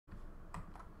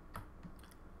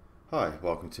Hi,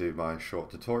 welcome to my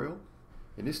short tutorial.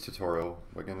 In this tutorial,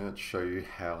 we're going to show you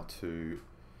how to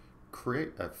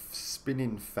create a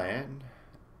spinning fan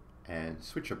and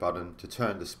switch a button to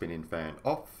turn the spinning fan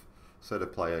off so the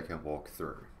player can walk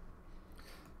through.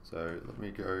 So let me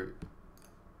go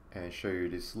and show you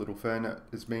this little fan that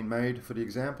has been made for the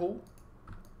example.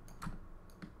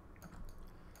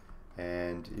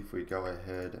 And if we go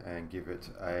ahead and give it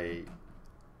a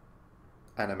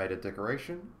animated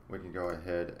decoration, we can go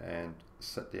ahead and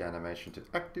set the animation to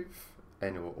active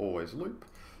and it will always loop.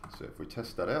 So if we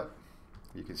test that out,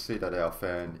 you can see that our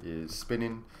fan is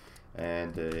spinning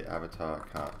and the avatar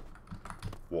can't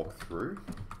walk through.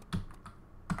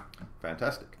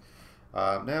 Fantastic.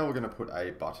 Now we're going to put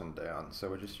a button down. So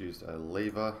we just used a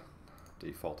lever,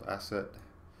 default asset,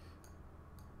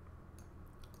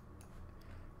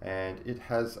 and it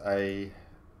has a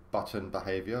button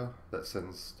behavior that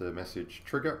sends the message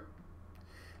trigger.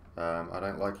 I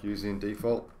don't like using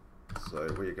default, so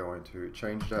we're going to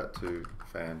change that to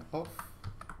fan off.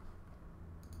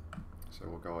 So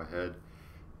we'll go ahead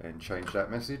and change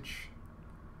that message,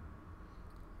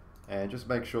 and just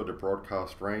make sure the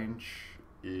broadcast range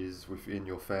is within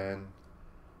your fan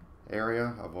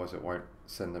area, otherwise it won't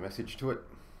send the message to it.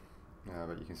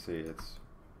 But you can see it's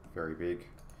very big.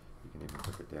 You can even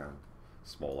click it down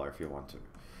smaller if you want to.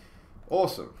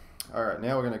 Awesome. Alright,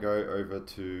 now we're going to go over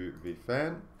to the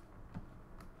fan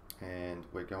and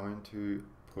we're going to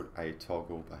put a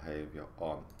toggle behavior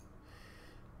on.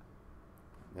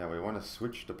 Now we want to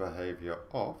switch the behavior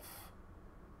off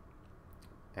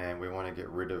and we want to get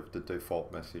rid of the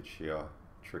default message here,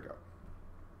 trigger.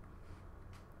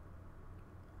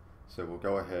 So we'll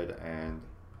go ahead and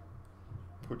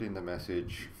put in the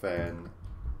message fan,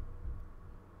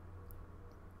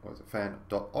 what is it,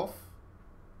 fan.off.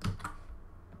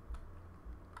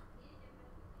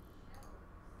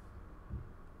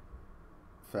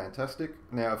 Fantastic.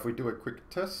 Now if we do a quick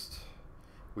test,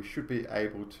 we should be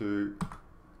able to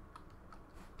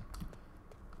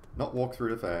not walk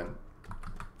through the fan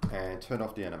and turn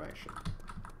off the animation.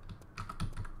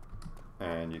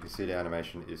 And you can see the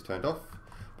animation is turned off,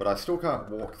 but I still can't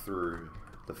walk through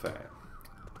the fan.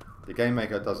 The game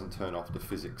maker doesn't turn off the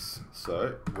physics,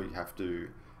 so we have to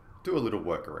do a little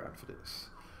workaround for this.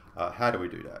 How do we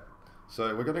do that?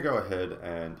 So we're going to go ahead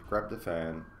and grab the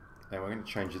fan and we're going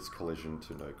to change its collision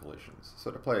to no collisions,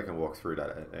 so the player can walk through that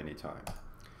at any time.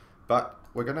 But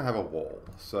we're going to have a wall,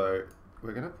 so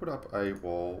we're going to put up a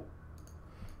wall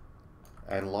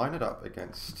and line it up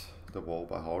against the wall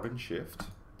by holding shift,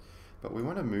 but we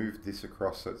want to move this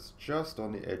across so it's just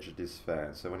on the edge of this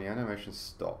fan, so when the animation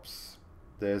stops,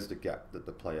 there's the gap that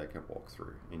the player can walk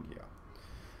through in here.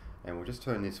 And we'll just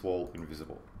turn this wall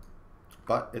invisible,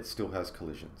 but it still has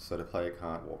collisions, so the player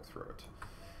can't walk through it.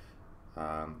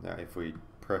 Now if we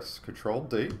press Ctrl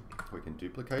D, we can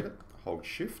duplicate it, hold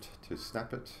shift to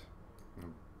snap it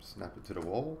to the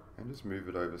wall and just move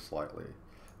it over slightly.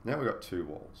 Now we've got two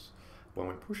walls. When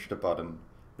we push the button,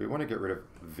 we want to get rid of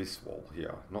this wall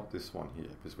here, not this one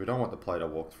here, because we don't want the player to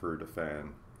walk through the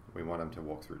fan, we want them to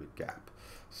walk through the gap.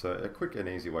 So a quick and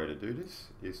easy way to do this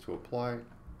is to apply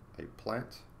a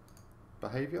plant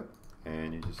behavior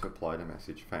and you just apply the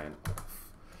message fan off.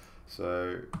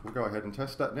 So we'll go ahead and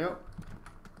test that now.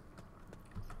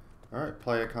 Alright,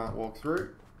 player can't walk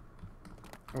through.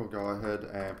 We'll go ahead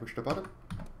and push the button.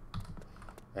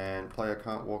 And player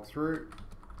can't walk through,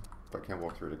 but can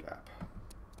walk through the gap.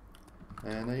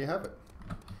 And there you have it.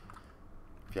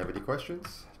 If you have any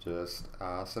questions, just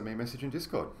send me a message in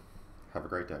Discord. Have a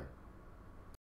great day.